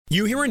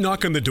You hear a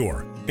knock on the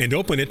door and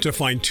open it to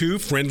find two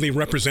friendly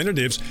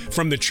representatives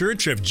from the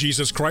Church of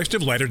Jesus Christ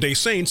of Latter-day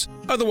Saints,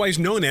 otherwise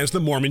known as the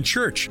Mormon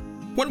Church.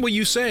 What will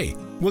you say?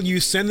 Will you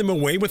send them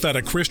away without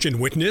a Christian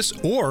witness,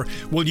 or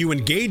will you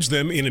engage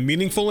them in a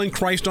meaningful and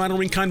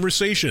Christ-honoring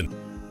conversation?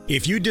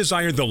 If you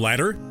desire the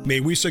latter, may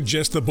we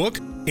suggest the book,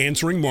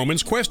 Answering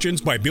Mormons'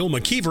 Questions by Bill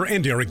McKeever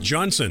and Eric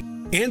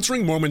Johnson.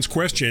 Answering Mormons'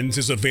 Questions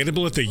is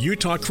available at the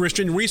Utah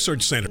Christian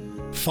Research Center,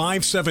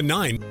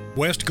 579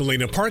 West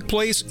Galena Park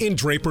Place in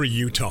Draper,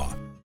 Utah.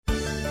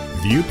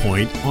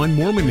 Viewpoint on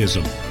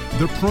Mormonism,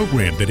 the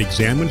program that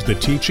examines the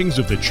teachings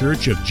of the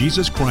Church of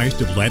Jesus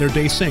Christ of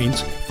Latter-day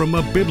Saints from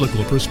a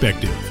biblical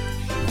perspective.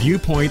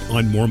 Viewpoint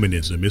on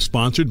Mormonism is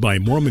sponsored by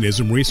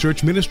Mormonism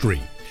Research Ministry.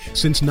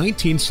 Since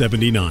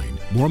 1979,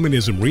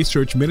 Mormonism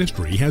Research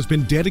Ministry has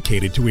been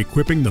dedicated to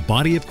equipping the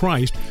body of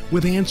Christ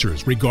with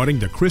answers regarding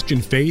the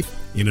Christian faith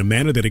in a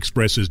manner that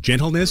expresses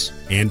gentleness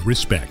and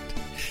respect.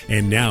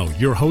 And now,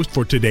 your host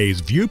for today's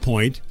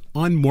Viewpoint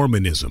on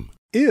Mormonism.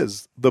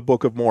 Is the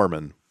Book of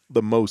Mormon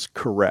the most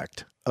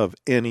correct of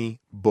any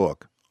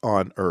book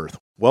on earth?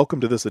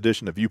 Welcome to this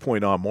edition of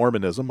Viewpoint on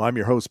Mormonism. I'm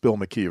your host, Bill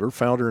McKeever,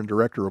 founder and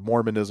director of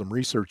Mormonism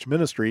Research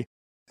Ministry.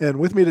 And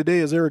with me today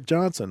is Eric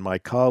Johnson, my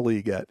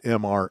colleague at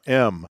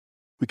MRM.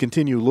 We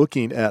continue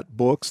looking at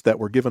books that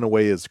were given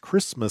away as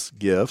Christmas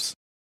gifts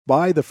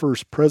by the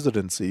First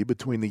Presidency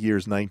between the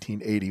years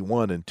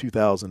 1981 and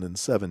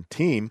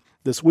 2017.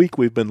 This week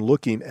we've been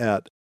looking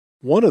at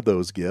one of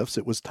those gifts.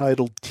 It was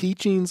titled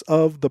Teachings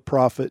of the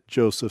Prophet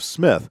Joseph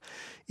Smith.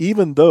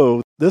 Even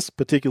though this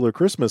particular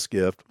Christmas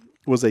gift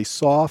was a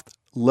soft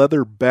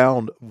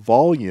leather-bound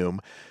volume,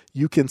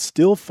 you can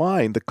still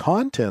find the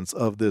contents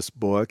of this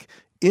book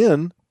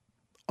in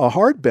a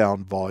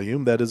hardbound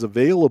volume that is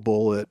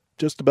available at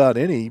just about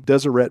any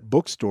Deseret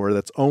bookstore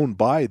that's owned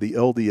by the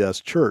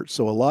LDS Church.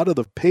 So a lot of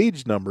the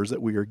page numbers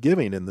that we are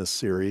giving in this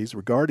series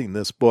regarding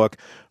this book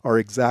are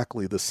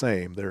exactly the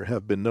same. There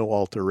have been no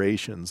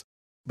alterations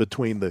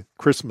between the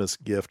Christmas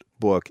gift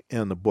book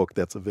and the book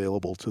that's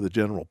available to the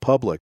general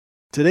public.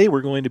 Today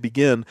we're going to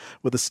begin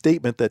with a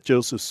statement that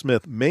Joseph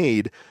Smith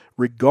made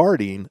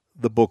regarding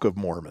the Book of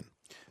Mormon.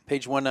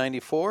 Page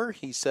 194,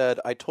 he said,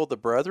 I told the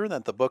brethren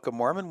that the Book of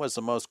Mormon was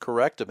the most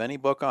correct of any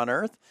book on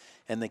earth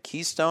and the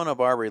keystone of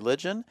our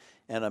religion,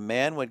 and a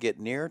man would get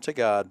nearer to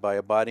God by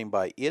abiding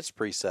by its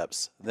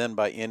precepts than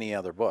by any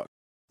other book.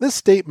 This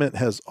statement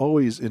has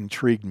always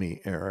intrigued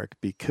me, Eric,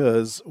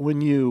 because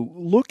when you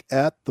look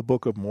at the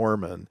Book of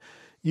Mormon,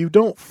 you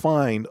don't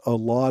find a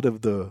lot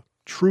of the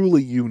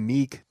truly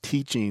unique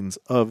teachings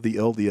of the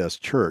LDS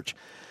Church.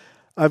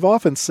 I've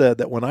often said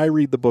that when I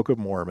read the Book of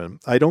Mormon,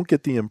 I don't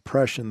get the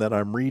impression that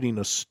I'm reading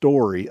a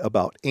story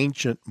about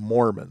ancient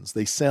Mormons.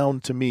 They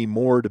sound to me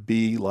more to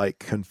be like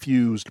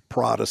confused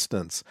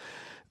Protestants.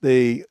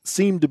 They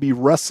seem to be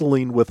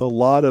wrestling with a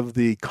lot of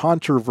the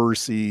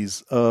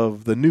controversies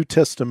of the New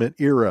Testament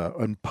era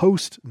and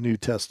post-New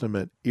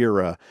Testament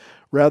era,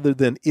 rather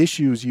than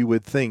issues you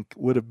would think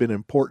would have been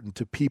important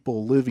to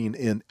people living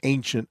in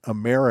ancient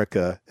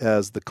America,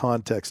 as the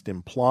context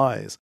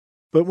implies.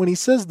 But when he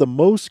says the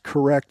most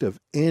correct of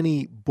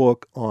any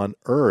book on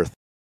earth,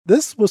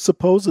 this was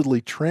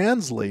supposedly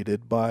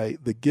translated by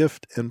the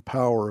gift and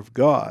power of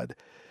God.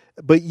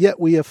 But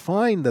yet we have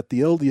found that the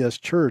LDS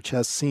Church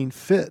has seen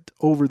fit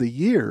over the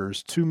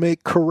years to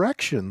make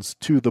corrections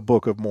to the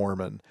Book of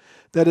Mormon,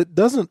 that it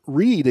doesn't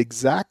read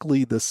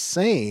exactly the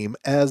same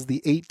as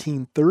the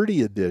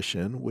 1830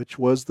 edition, which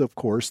was, of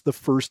course, the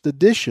first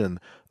edition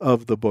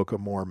of the Book of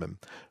Mormon.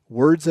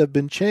 Words have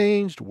been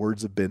changed,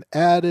 words have been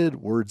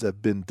added, words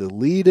have been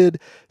deleted,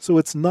 so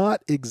it's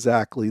not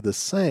exactly the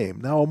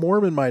same. Now, a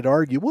Mormon might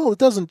argue, well, it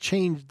doesn't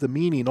change the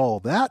meaning all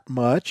that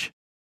much.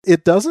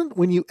 It doesn't?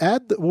 When you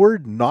add the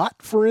word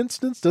not, for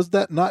instance, does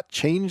that not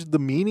change the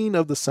meaning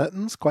of the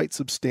sentence quite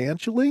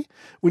substantially?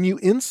 When you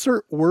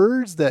insert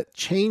words that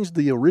change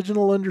the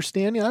original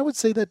understanding, I would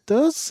say that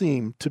does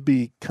seem to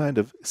be kind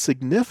of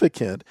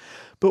significant.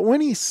 But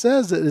when he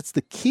says that it's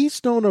the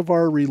keystone of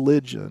our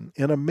religion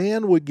and a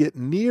man would get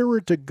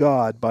nearer to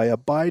God by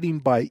abiding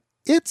by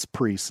its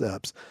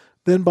precepts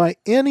than by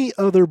any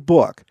other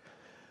book,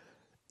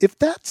 if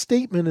that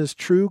statement is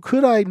true,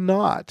 could I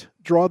not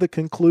draw the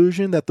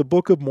conclusion that the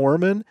Book of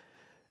Mormon,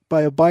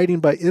 by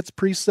abiding by its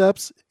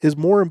precepts, is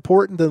more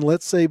important than,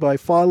 let's say, by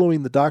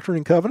following the Doctrine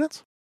and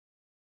Covenants?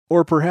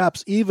 Or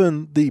perhaps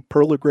even the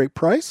Pearl of Great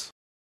Price?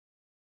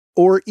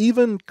 Or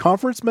even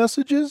conference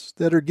messages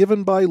that are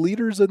given by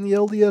leaders in the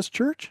LDS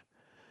Church?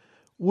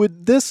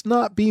 Would this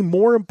not be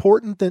more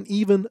important than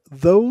even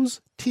those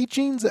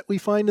teachings that we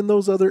find in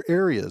those other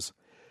areas?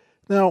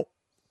 Now,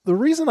 the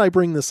reason I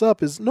bring this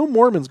up is no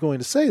Mormon's going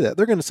to say that.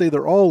 They're going to say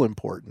they're all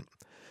important.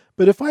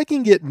 But if I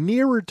can get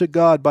nearer to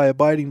God by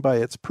abiding by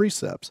its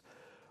precepts,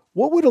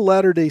 what would a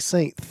Latter-day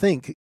Saint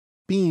think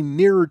being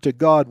nearer to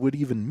God would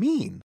even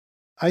mean?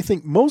 I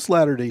think most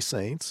Latter-day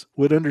Saints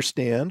would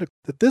understand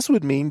that this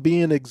would mean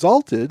being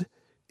exalted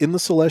in the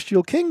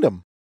celestial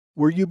kingdom,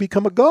 where you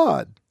become a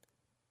god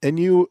and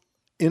you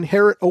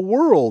inherit a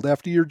world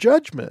after your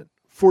judgment,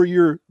 for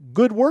your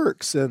good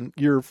works and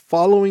you're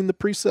following the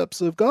precepts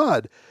of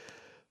God.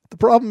 The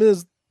problem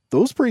is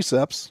those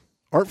precepts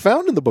aren't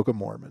found in the Book of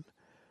Mormon.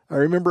 I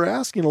remember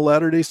asking a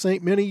Latter-day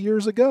Saint many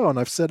years ago, and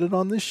I've said it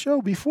on this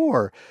show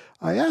before.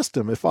 I asked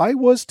him, if I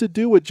was to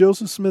do what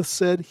Joseph Smith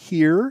said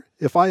here,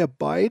 if I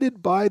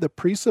abided by the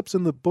precepts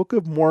in the Book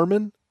of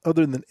Mormon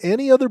other than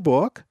any other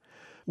book,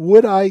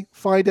 would I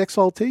find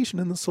exaltation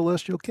in the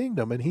celestial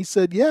kingdom? And he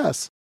said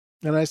yes.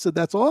 And I said,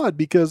 that's odd,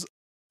 because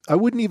I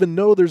wouldn't even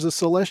know there's a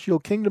celestial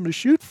kingdom to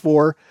shoot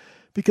for,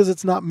 because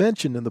it's not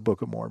mentioned in the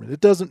Book of Mormon.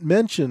 It doesn't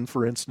mention,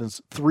 for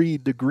instance, 3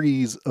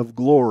 degrees of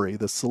glory,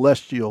 the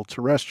celestial,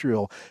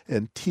 terrestrial,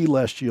 and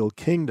telestial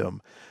kingdom.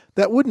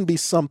 That wouldn't be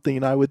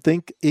something I would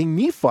think a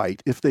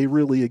Nephite, if they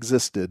really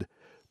existed,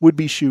 would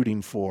be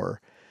shooting for.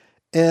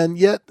 And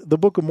yet the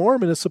Book of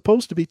Mormon is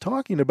supposed to be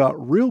talking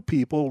about real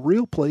people,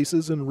 real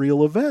places, and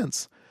real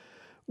events.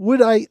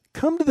 Would I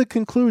come to the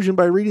conclusion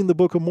by reading the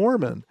Book of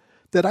Mormon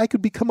that I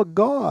could become a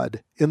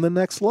god in the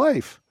next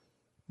life?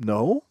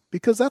 No,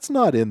 because that's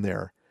not in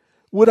there.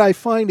 Would I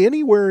find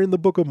anywhere in the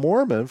Book of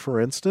Mormon, for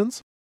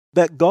instance,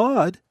 that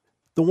God,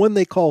 the one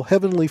they call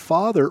Heavenly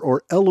Father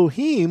or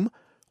Elohim,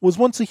 was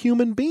once a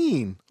human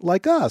being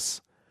like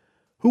us,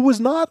 who was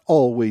not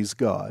always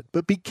God,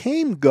 but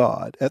became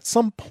God at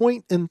some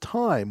point in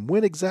time,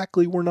 when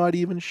exactly we're not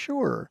even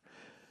sure?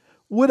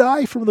 Would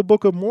I, from the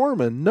Book of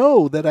Mormon,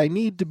 know that I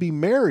need to be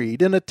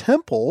married in a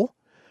temple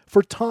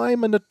for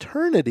time and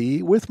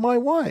eternity with my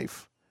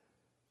wife?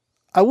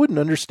 I wouldn't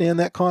understand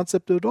that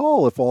concept at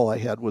all if all I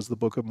had was the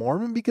Book of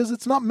Mormon, because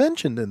it's not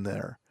mentioned in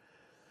there.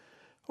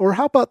 Or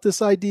how about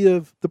this idea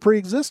of the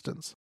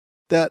preexistence?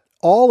 That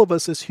all of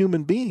us as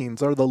human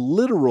beings are the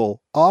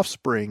literal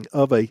offspring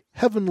of a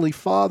heavenly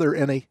father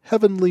and a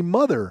heavenly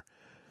mother.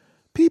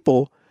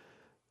 People,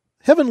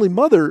 Heavenly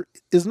Mother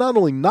is not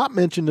only not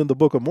mentioned in the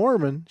Book of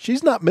Mormon,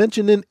 she's not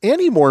mentioned in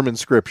any Mormon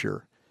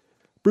scripture.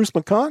 Bruce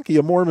McConkie,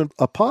 a Mormon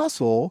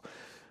apostle,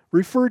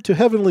 referred to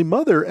Heavenly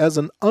Mother as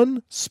an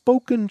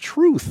unspoken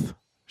truth.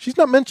 She's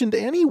not mentioned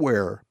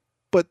anywhere,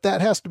 but that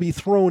has to be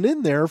thrown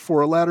in there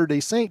for a Latter-day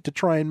Saint to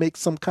try and make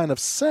some kind of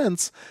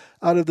sense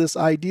out of this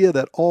idea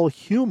that all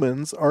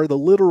humans are the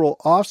literal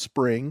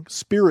offspring,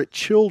 spirit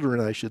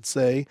children, I should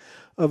say,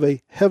 of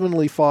a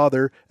Heavenly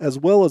Father as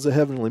well as a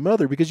Heavenly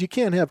Mother, because you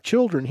can't have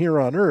children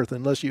here on earth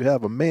unless you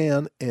have a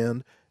man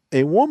and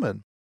a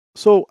woman.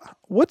 So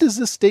what does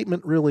this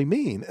statement really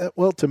mean?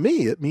 Well, to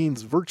me, it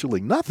means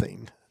virtually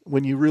nothing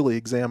when you really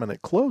examine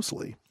it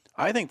closely.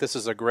 I think this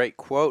is a great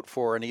quote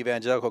for an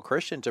evangelical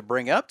Christian to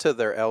bring up to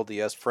their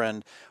LDS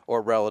friend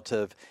or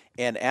relative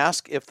and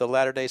ask if the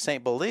Latter-day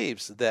Saint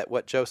believes that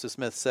what Joseph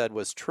Smith said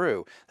was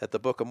true, that the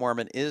Book of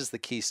Mormon is the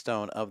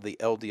keystone of the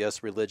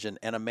LDS religion,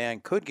 and a man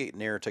could get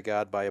nearer to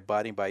God by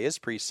abiding by his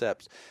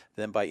precepts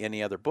than by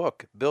any other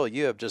book. Bill,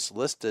 you have just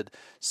listed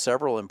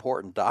several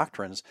important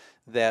doctrines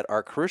that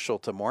are crucial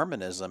to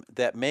Mormonism,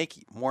 that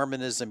make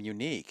Mormonism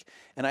unique.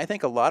 And I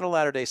think a lot of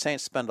Latter-day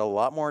Saints spend a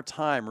lot more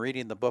time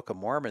reading the Book of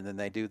Mormon than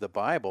they do the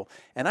Bible.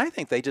 And I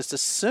think they just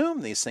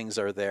assume these things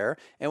are there.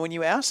 And when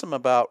you ask them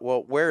about,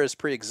 well, where is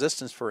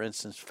preexistence, for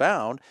instance,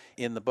 found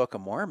in the Book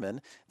of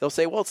Mormon, they'll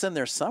say, well, it's in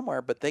there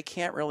somewhere, but they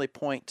can't really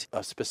point to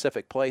a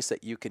specific place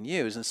that you can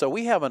use. And so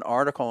we have an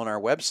article on our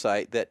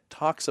website that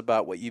talks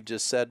about what you've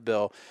just said,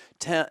 Bill,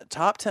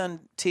 top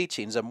 10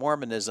 teachings of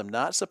Mormonism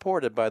not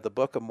supported by the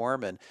Book of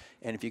Mormon.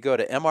 And if you go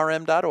to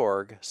mrm.org/Book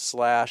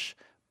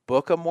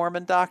of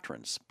Mormon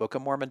Doctrines, Book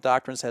of Mormon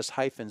Doctrines has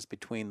hyphens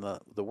between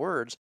the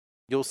words,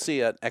 you'll see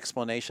an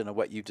explanation of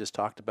what you just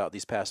talked about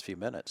these past few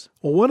minutes.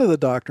 Well, one of the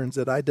doctrines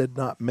that I did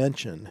not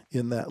mention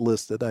in that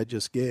list that I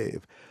just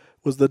gave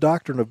was the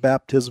doctrine of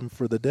baptism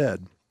for the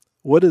dead.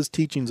 What does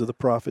Teachings of the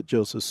Prophet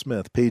Joseph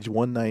Smith, page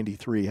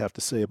 193, have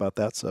to say about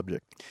that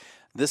subject?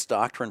 This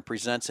doctrine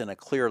presents in a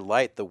clear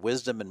light the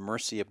wisdom and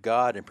mercy of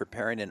God in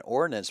preparing an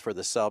ordinance for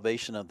the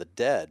salvation of the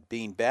dead,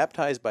 being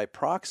baptized by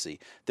proxy,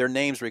 their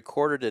names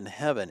recorded in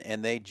heaven,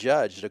 and they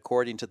judged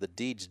according to the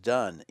deeds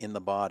done in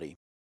the body.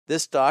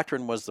 This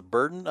doctrine was the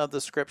burden of the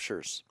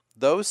Scriptures.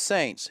 Those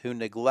saints who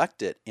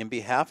neglect it in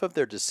behalf of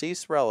their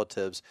deceased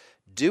relatives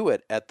do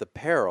it at the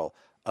peril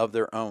of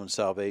their own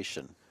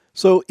salvation.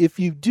 So if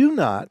you do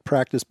not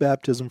practice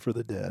baptism for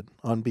the dead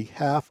on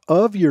behalf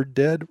of your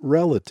dead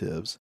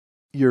relatives,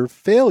 your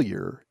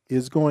failure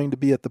is going to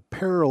be at the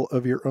peril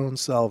of your own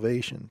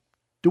salvation.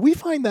 Do we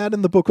find that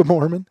in the Book of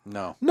Mormon?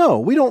 No. No,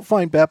 we don't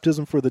find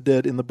baptism for the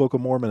dead in the Book of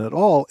Mormon at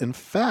all. In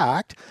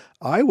fact,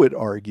 I would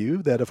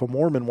argue that if a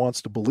Mormon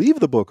wants to believe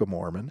the Book of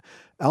Mormon,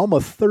 Alma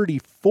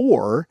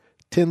 34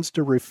 tends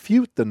to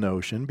refute the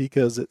notion,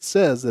 because it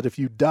says that if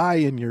you die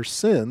in your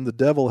sin, the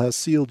devil has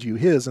sealed you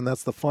his, and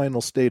that's the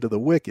final state of the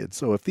wicked.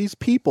 So if these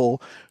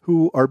people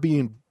who are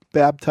being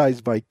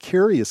baptized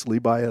vicariously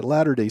by a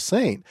Latter-day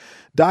Saint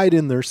died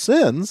in their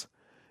sins,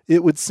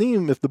 it would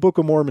seem, if the Book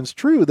of Mormon's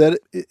true, that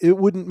it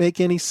wouldn't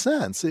make any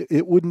sense.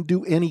 It wouldn't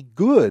do any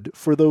good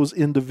for those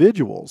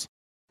individuals.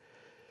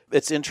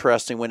 It's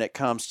interesting when it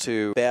comes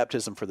to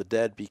baptism for the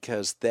dead,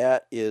 because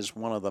that is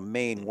one of the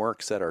main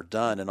works that are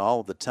done in all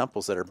of the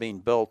temples that are being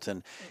built.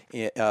 And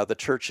the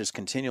church is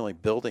continually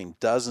building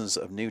dozens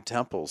of new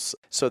temples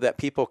so that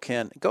people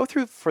can go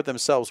through for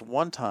themselves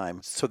one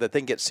time so that they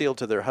can get sealed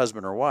to their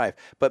husband or wife.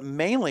 But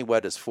mainly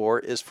what it's for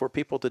is for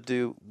people to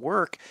do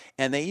work,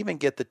 and they even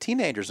get the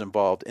teenagers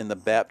involved in the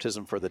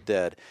baptism for the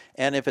dead.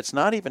 And if it's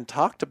not even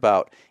talked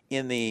about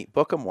in the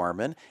Book of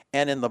Mormon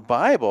and in the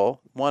Bible,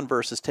 one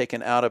verse is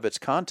taken out of its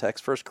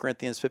context, 1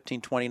 Corinthians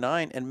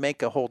 15:29, and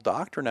make a whole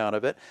doctrine out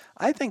of it.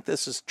 I think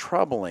this is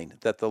troubling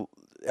that the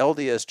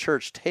LDS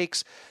Church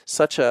takes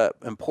such an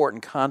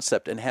important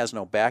concept and has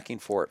no backing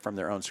for it from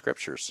their own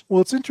scriptures. Well,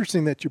 it's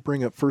interesting that you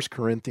bring up 1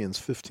 Corinthians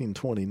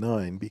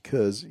 15:29,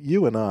 because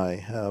you and I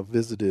have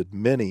visited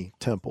many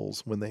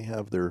temples when they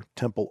have their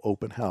temple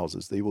open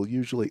houses. They will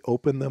usually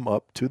open them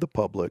up to the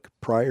public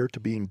prior to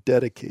being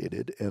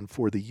dedicated and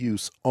for the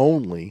use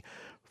only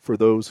for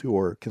those who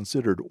are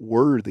considered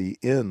worthy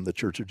in the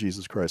Church of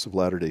Jesus Christ of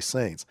Latter-day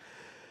Saints.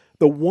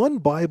 The one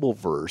Bible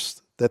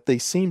verse that they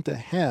seem to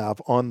have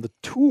on the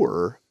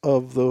tour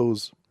of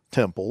those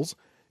temples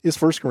is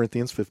 1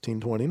 Corinthians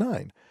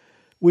 15:29,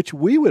 which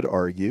we would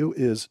argue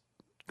is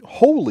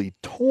wholly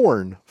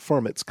torn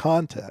from its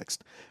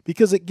context,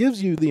 because it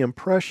gives you the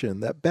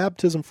impression that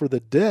baptism for the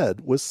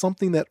dead was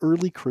something that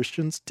early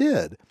Christians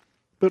did.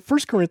 But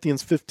 1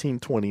 Corinthians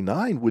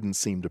 15:29 wouldn't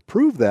seem to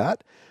prove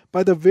that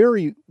by the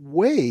very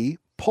way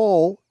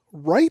Paul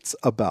writes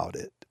about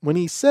it. When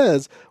he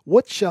says,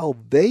 "What shall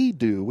they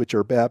do which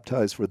are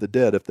baptized for the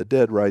dead if the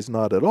dead rise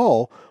not at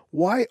all?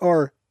 Why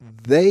are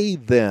they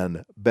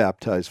then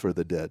baptized for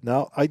the dead?"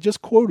 Now, I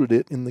just quoted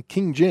it in the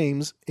King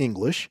James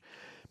English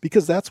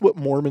because that's what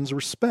Mormons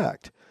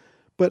respect.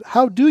 But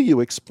how do you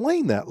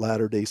explain that,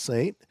 Latter-day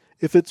Saint,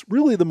 if it's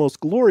really the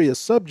most glorious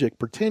subject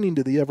pertaining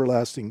to the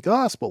everlasting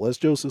gospel, as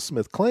Joseph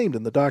Smith claimed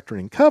in the Doctrine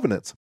and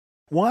Covenants?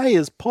 Why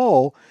is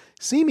Paul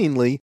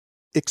seemingly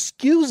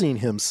excusing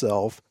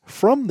himself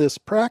from this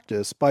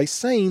practice by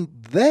saying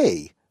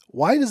they?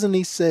 Why doesn't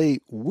he say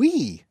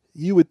we?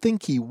 You would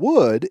think he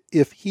would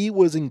if he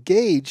was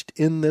engaged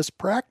in this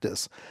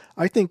practice.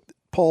 I think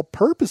Paul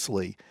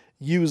purposely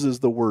uses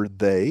the word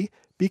they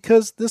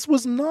because this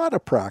was not a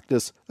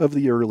practice of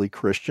the early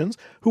Christians.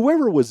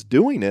 Whoever was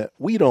doing it,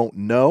 we don't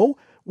know.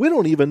 We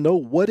don't even know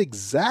what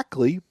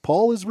exactly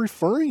Paul is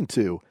referring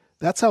to.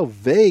 That's how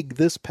vague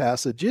this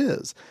passage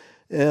is.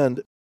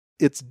 And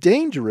it's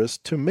dangerous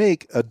to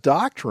make a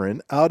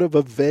doctrine out of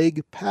a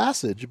vague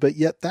passage, but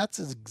yet that's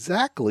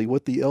exactly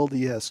what the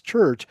LDS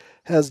Church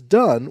has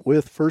done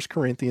with 1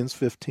 Corinthians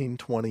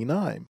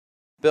 15:29.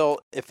 Bill,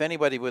 if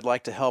anybody would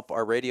like to help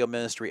our radio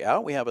ministry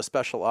out, we have a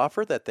special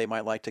offer that they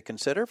might like to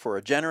consider. For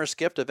a generous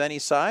gift of any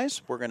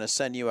size, we're going to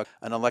send you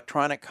an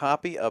electronic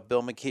copy of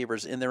Bill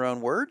McKeever's In Their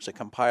Own Words, a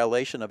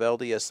compilation of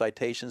LDS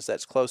citations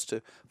that's close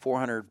to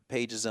 400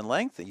 pages in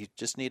length. You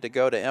just need to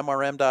go to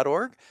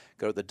mrm.org,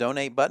 go to the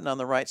donate button on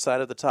the right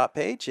side of the top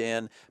page,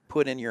 and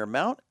put in your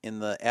amount in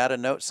the add a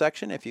note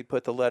section. If you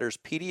put the letters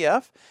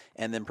PDF,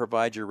 and then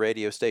provide your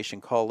radio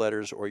station call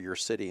letters or your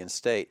city and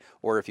state.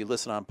 Or if you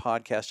listen on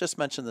podcast, just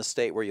mention the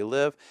state where you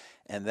live,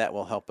 and that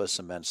will help us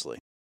immensely.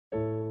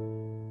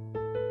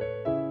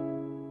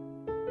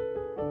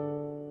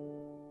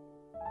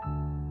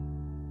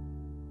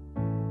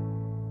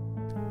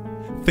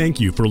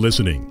 Thank you for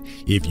listening.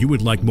 If you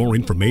would like more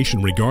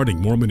information regarding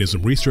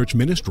Mormonism Research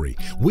Ministry,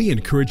 we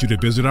encourage you to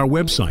visit our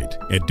website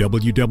at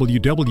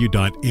www.mrm.org,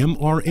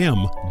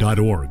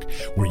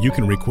 where you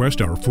can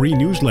request our free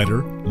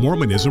newsletter,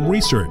 Mormonism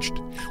Researched.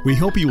 We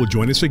hope you will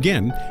join us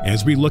again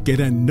as we look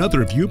at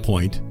another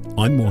viewpoint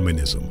on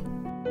Mormonism.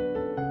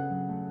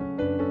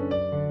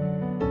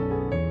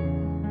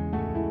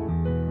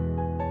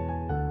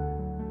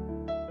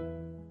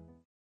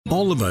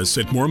 All of us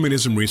at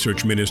Mormonism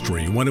Research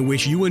Ministry want to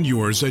wish you and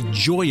yours a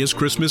joyous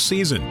Christmas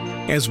season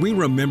as we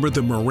remember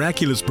the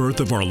miraculous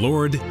birth of our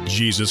Lord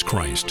Jesus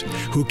Christ,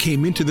 who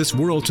came into this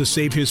world to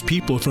save his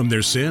people from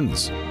their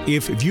sins.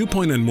 If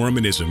Viewpoint on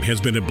Mormonism has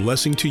been a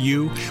blessing to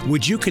you,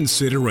 would you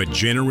consider a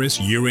generous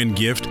year-end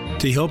gift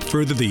to help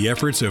further the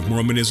efforts of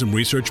Mormonism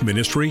Research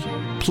Ministry?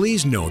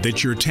 Please know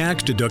that your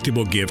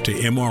tax-deductible gift to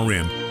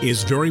MRM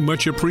is very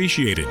much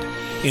appreciated,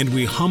 and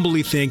we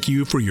humbly thank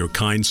you for your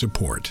kind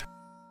support.